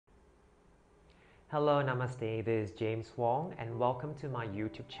Hello, Namaste. This is James Wong and welcome to my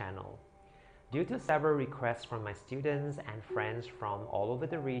YouTube channel. Due to several requests from my students and friends from all over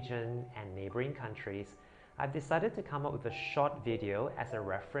the region and neighboring countries, I've decided to come up with a short video as a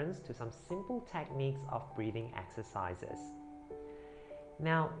reference to some simple techniques of breathing exercises.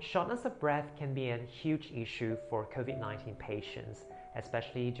 Now, shortness of breath can be a huge issue for COVID-19 patients,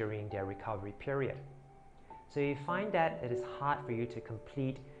 especially during their recovery period. So you find that it is hard for you to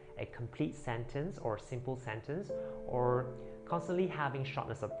complete a complete sentence or simple sentence, or constantly having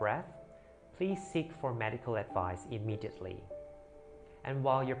shortness of breath, please seek for medical advice immediately. And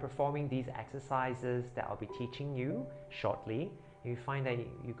while you're performing these exercises that I'll be teaching you shortly, you find that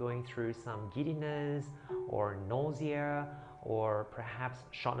you're going through some giddiness or nausea or perhaps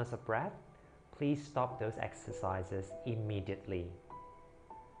shortness of breath, please stop those exercises immediately.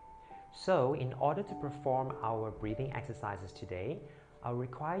 So, in order to perform our breathing exercises today, I'll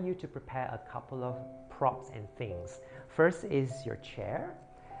require you to prepare a couple of props and things. First is your chair,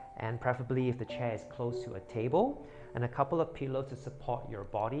 and preferably if the chair is close to a table, and a couple of pillows to support your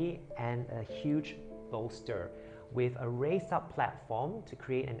body, and a huge bolster with a raised up platform to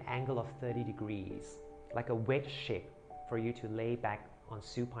create an angle of 30 degrees, like a wedge shape for you to lay back on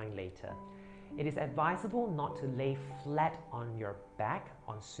supine later. It is advisable not to lay flat on your back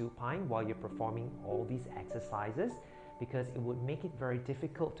on supine while you're performing all these exercises, because it would make it very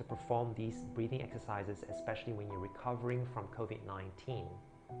difficult to perform these breathing exercises, especially when you're recovering from COVID-19.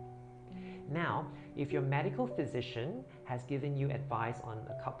 Now, if your medical physician has given you advice on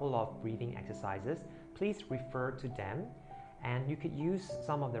a couple of breathing exercises, please refer to them, and you could use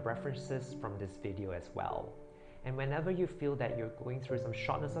some of the references from this video as well. And whenever you feel that you're going through some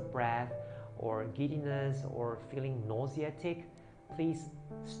shortness of breath or giddiness or feeling nauseatic, please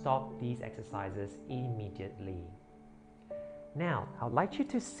stop these exercises immediately. Now, I would like you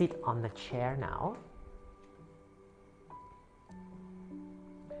to sit on the chair now,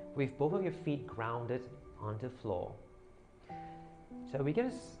 with both of your feet grounded onto the floor. So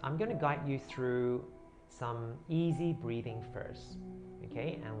I'm going to guide you through some easy breathing first,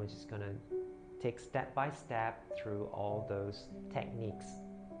 okay? And we're just going to take step by step through all those techniques.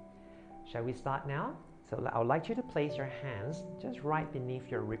 Shall we start now? So I would like you to place your hands just right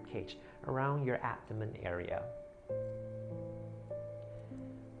beneath your ribcage, around your abdomen area.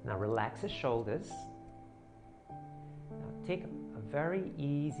 Now relax the shoulders. Now take a very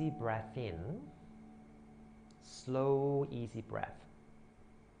easy breath in. Slow, easy breath.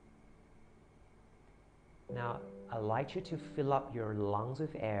 Now I'd like you to fill up your lungs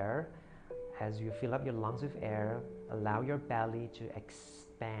with air. As you fill up your lungs with air, allow your belly to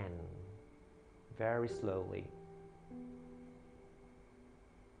expand very slowly.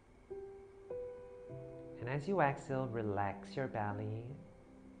 And as you exhale, relax your belly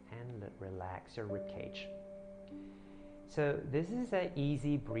and relax your ribcage. So this is an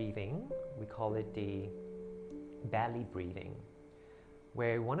easy breathing. We call it the belly breathing,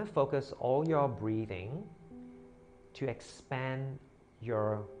 where you want to focus all your breathing to expand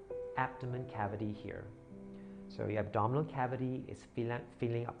your abdomen cavity here. So your abdominal cavity is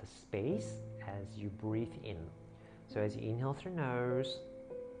filling up the space as you breathe in. So as you inhale through nose,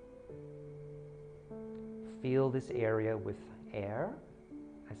 fill this area with air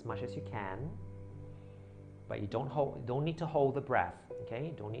as much as you can, but you don't need to hold the breath, okay?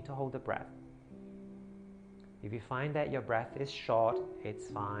 You don't need to hold the breath. If you find that your breath is short, it's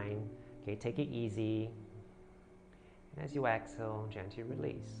fine. Okay, take it easy. And as you exhale, gently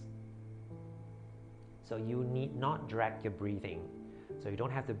release. So you need not drag your breathing. So you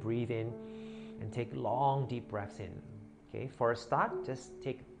don't have to breathe in and take long, deep breaths in. Okay, for a start, just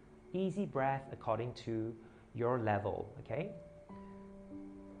take easy breath according to your level, okay?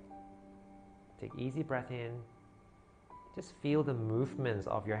 Take easy breath in. Just feel the movements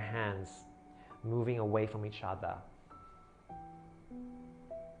of your hands moving away from each other.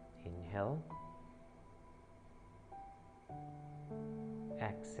 Inhale.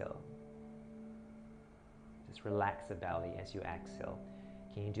 Exhale. Just relax the belly as you exhale.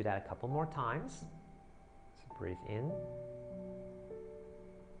 Can you do that a couple more times? So breathe in.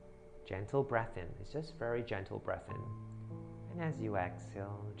 Gentle breath in. It's just very gentle breath in. And as you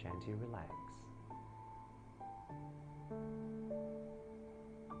exhale, gently relax.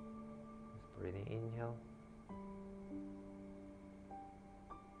 Just breathing, inhale.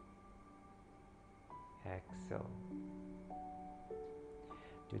 Exhale.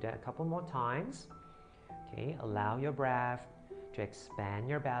 Do that a couple more times. Okay, allow your breath to expand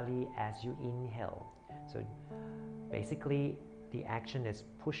your belly as you inhale. So basically, the action is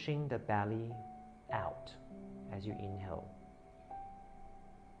pushing the belly out as you inhale.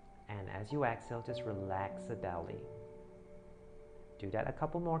 And as you exhale, just relax the belly. Do that a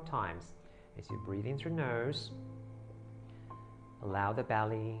couple more times. As you breathe in through nose, allow the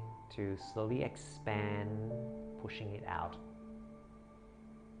belly to slowly expand, pushing it out.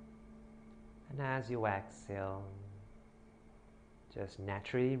 And as you exhale, just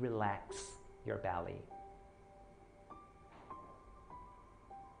naturally relax your belly.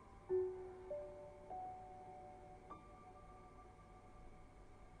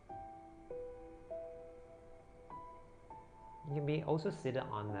 You can be also seated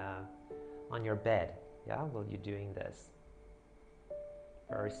on your bed, yeah, while you're doing this.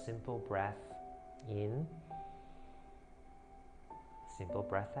 Very simple breath in, simple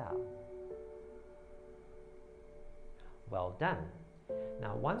breath out. Well done.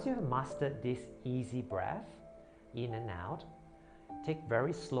 Now, once you've mastered this easy breath, in and out, take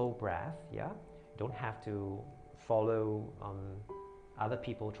very slow breath, yeah? You don't have to follow other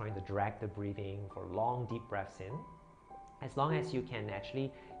people trying to drag the breathing for long, deep breaths in. As long as you can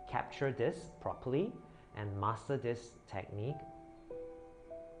actually capture this properly and master this technique,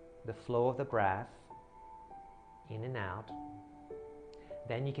 the flow of the breath, in and out,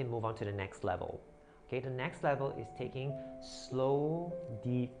 then you can move on to the next level. Okay, the next level is taking slow,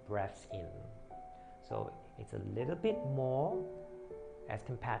 deep breaths in. So it's a little bit more as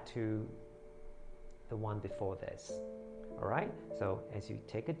compared to the one before this. All right, so as you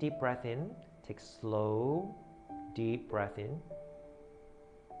take a deep breath in, take slow, deep breath in,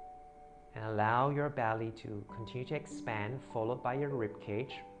 and allow your belly to continue to expand, followed by your rib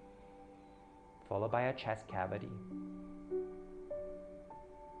cage, followed by your chest cavity.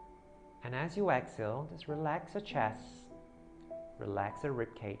 And as you exhale, just relax the chest, relax the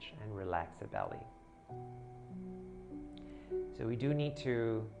rib cage, and relax the belly. So we do need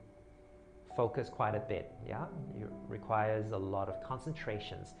to focus quite a bit, yeah? It requires a lot of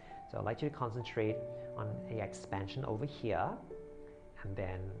concentrations. So I'd like you to concentrate on the expansion over here, and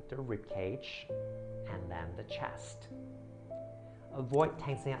then the rib cage, and then the chest. Avoid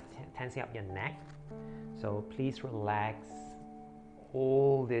tensing up your neck. So please relax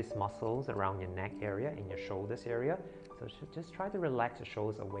all these muscles around your neck area and your shoulders area. So just try to relax your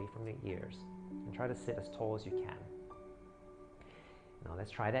shoulders away from the ears and try to sit as tall as you can. Now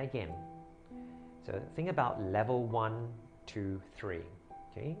let's try that again. So think about level 1, 2, 3,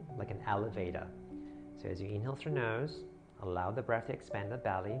 okay, like an elevator. So as you inhale through nose, allow the breath to expand the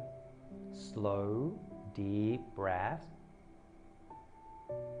belly. Slow, deep breath,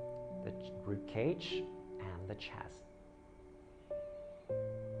 the rib cage and the chest.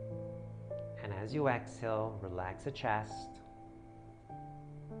 And as you exhale, relax the chest,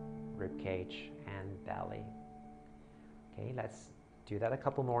 rib cage and belly. Okay, let's do that a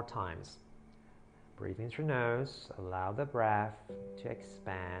couple more times. Breathe in through nose, allow the breath to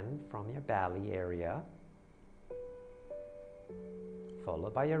expand from your belly area,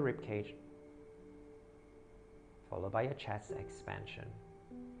 followed by your rib cage, followed by your chest expansion.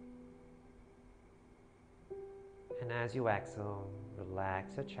 And as you exhale,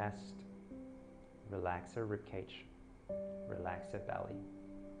 relax your chest, relax your rib cage, relax your belly.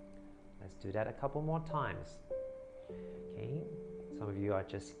 Let's do that a couple more times. Okay, some of you are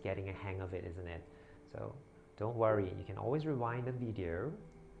just getting a hang of it, isn't it? So don't worry, you can always rewind the video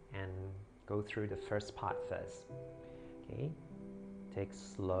and go through the first part first. Okay, take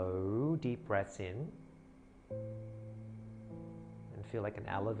slow, deep breaths in and feel like an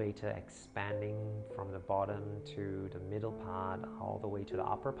elevator expanding from the bottom to the middle part, all the way to the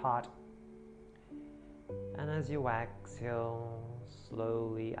upper part. And as you exhale,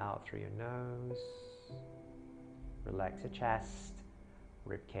 slowly out through your nose, relax your chest,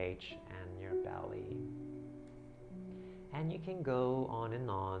 rib cage, and your belly. And you can go on and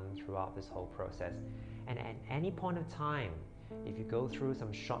on throughout this whole process. And at any point of time, if you go through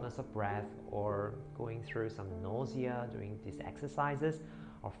some shortness of breath or going through some nausea during these exercises,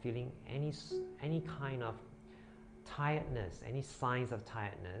 or feeling any kind of tiredness, any signs of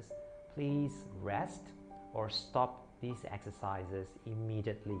tiredness, please rest or stop these exercises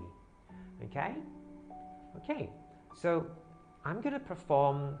immediately. Okay? Okay, so I'm going to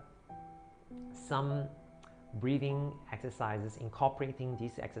perform some breathing exercises, incorporating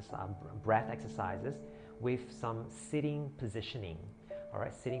these breath exercises with some sitting positioning. All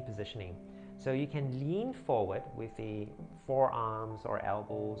right, sitting positioning. So you can lean forward with the forearms or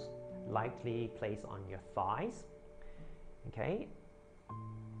elbows lightly placed on your thighs. Okay,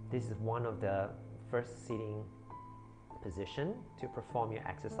 this is one of the first sitting position to perform your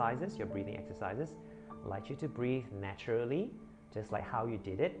exercises, your breathing exercises. I'd like you to breathe naturally, just like how you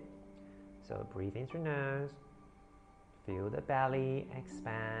did it. So breathe in through nose, Feel the belly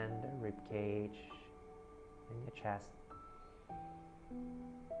expand, the rib cage, and your chest.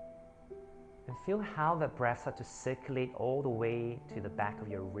 And feel how the breath starts to circulate all the way to the back of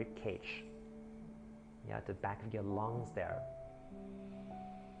your rib cage. Yeah, the back of your lungs there.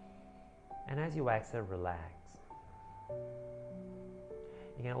 And as you exhale, relax.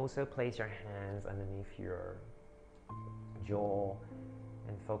 You can also place your hands underneath your jaw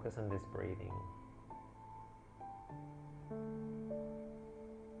and focus on this breathing.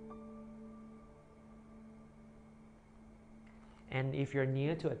 And if you're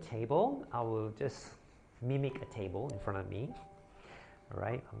near to a table, I will just mimic a table in front of me. All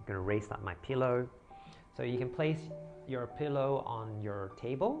right, I'm going to raise up my pillow. So you can place your pillow on your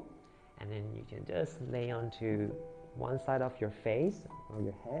table, and then you can just lay onto one side of your face or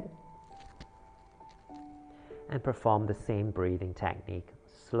your head and perform the same breathing technique.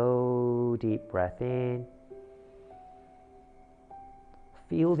 Slow, deep breath in.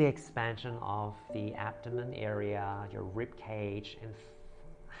 Feel the expansion of the abdomen area, your rib cage, and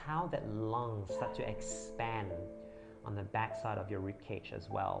how that lungs start to expand on the back side of your rib cage as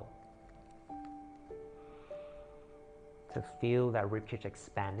well. To feel that rib cage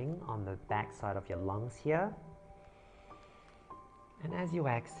expanding on the back side of your lungs here. And as you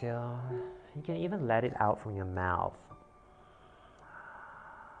exhale, you can even let it out from your mouth.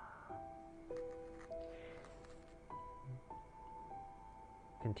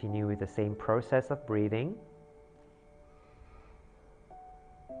 Continue with the same process of breathing.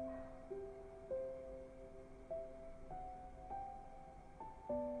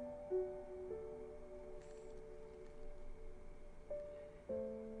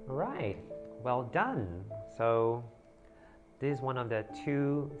 All right, well done. So this is one of the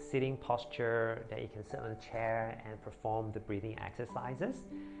 2 sitting posture that you can sit on a chair and perform the breathing exercises.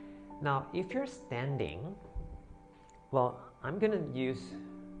 Now, if you're standing, well, I'm going to use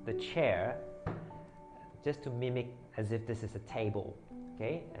the chair just to mimic as if this is a table,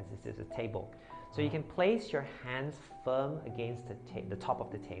 okay? As if this is a table. So you can place your hands firm against the top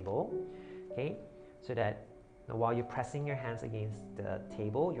of the table, okay? So that while you're pressing your hands against the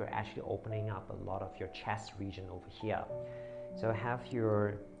table, you're actually opening up a lot of your chest region over here. So have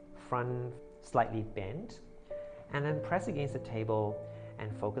your front slightly bent, and then press against the table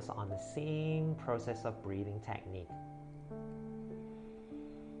and focus on the same process of breathing technique.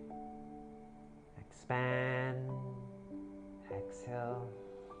 Expand, exhale,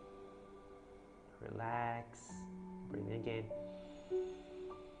 relax, breathe in again.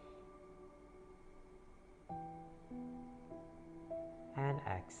 And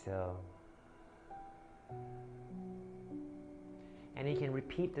exhale. And you can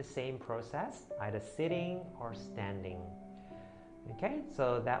repeat the same process, either sitting or standing. Okay,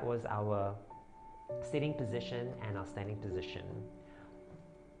 so that was our sitting position and our standing position.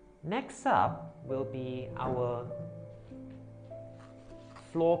 Next up will be our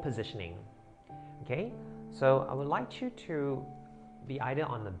floor positioning. Okay, so I would like you to be either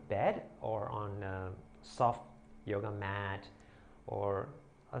on the bed or on a soft yoga mat or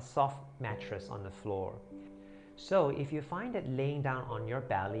a soft mattress on the floor. So if you find that laying down on your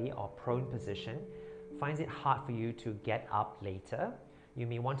belly or prone position finds it hard for you to get up later, you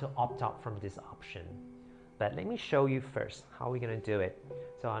may want to opt out from this option. But let me show you first how we're going to do it.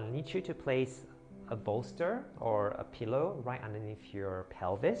 So I'll need you to place a bolster or a pillow right underneath your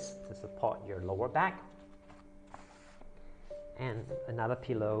pelvis to support your lower back, and another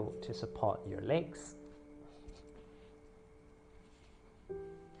pillow to support your legs.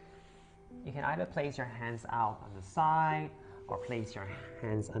 You can either place your hands out on the side or place your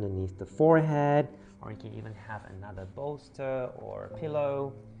hands underneath the forehead, or you can even have another bolster or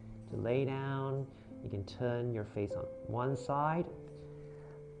pillow to lay down. You can turn your face on one side,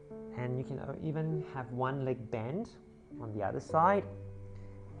 and you can even have one leg bent on the other side.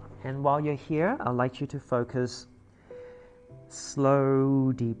 And while you're here, I'd like you to focus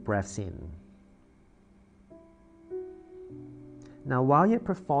slow, deep breaths in. Now, while you're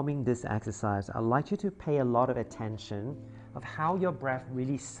performing this exercise, I'd like you to pay a lot of attention of how your breath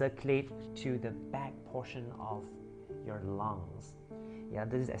really circulates to the back portion of your lungs. Yeah,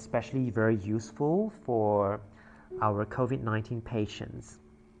 this is especially very useful for our COVID-19 patients,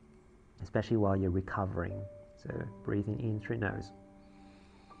 especially while you're recovering. So breathing in through nose.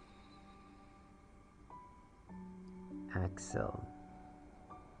 Exhale.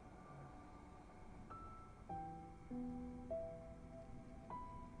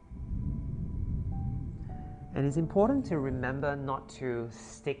 And it's important to remember not to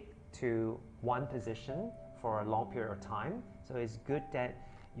stick to one position for a long period of time. So it's good that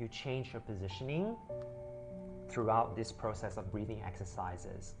you change your positioning throughout this process of breathing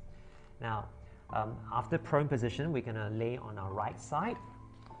exercises. Now, after prone position, we're gonna lay on our right side.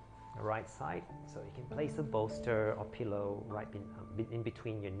 The right side, so you can place a bolster or pillow right in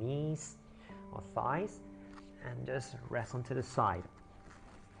between your knees or thighs, and just rest onto the side.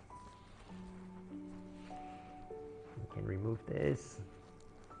 You can remove this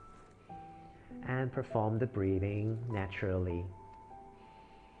and perform the breathing naturally.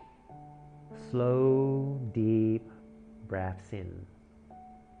 Slow, deep breaths in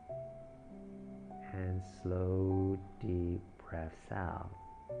and slow, deep breaths out.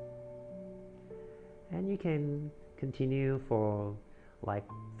 And you can continue for like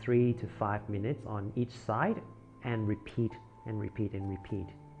 3 to 5 minutes on each side and repeat and repeat and repeat.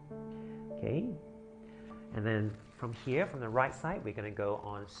 Okay? And then from here, from the right side, we're going to go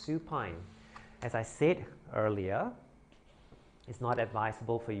on supine. As I said earlier, it's not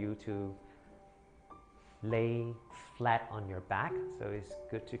advisable for you to lay flat on your back, so it's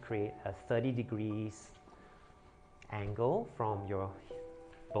good to create a 30 degrees angle from your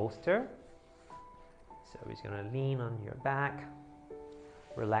bolster. So we're just going to lean on your back,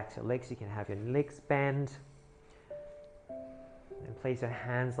 relax your legs. You can have your legs bend, and place your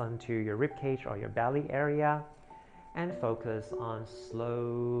hands onto your rib cage or your belly area, and focus on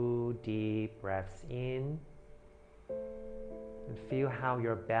slow, deep breaths in. And feel how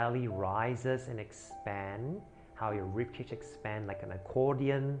your belly rises and expands, how your ribcage expands like an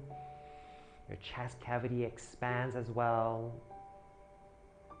accordion. Your chest cavity expands as well.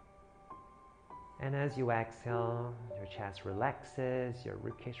 And as you exhale, your chest relaxes, your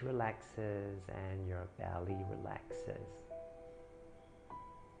ribcage relaxes, and your belly relaxes.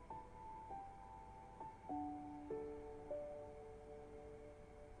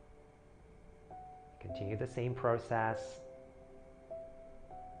 Continue the same process.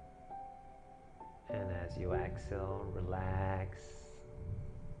 And as you exhale, relax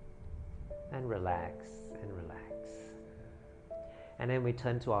and relax and relax. And then we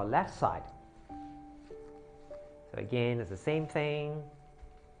turn to our left side. So again, it's the same thing.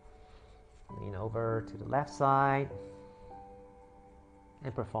 Lean over to the left side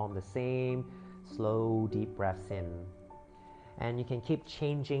and perform the same slow, deep breaths in. And you can keep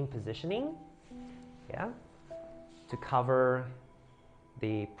changing positioning, to cover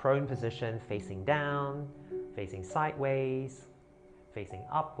the prone position, facing down, facing sideways, facing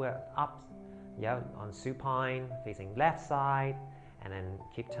upward, on supine, facing left side, and then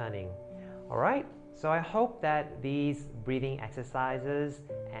keep turning. All right, so I hope that these breathing exercises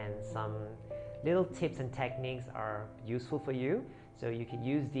and some little tips and techniques are useful for you. So you can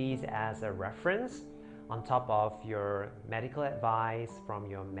use these as a reference on top of your medical advice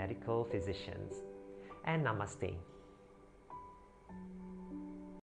from your medical physicians. And namaste.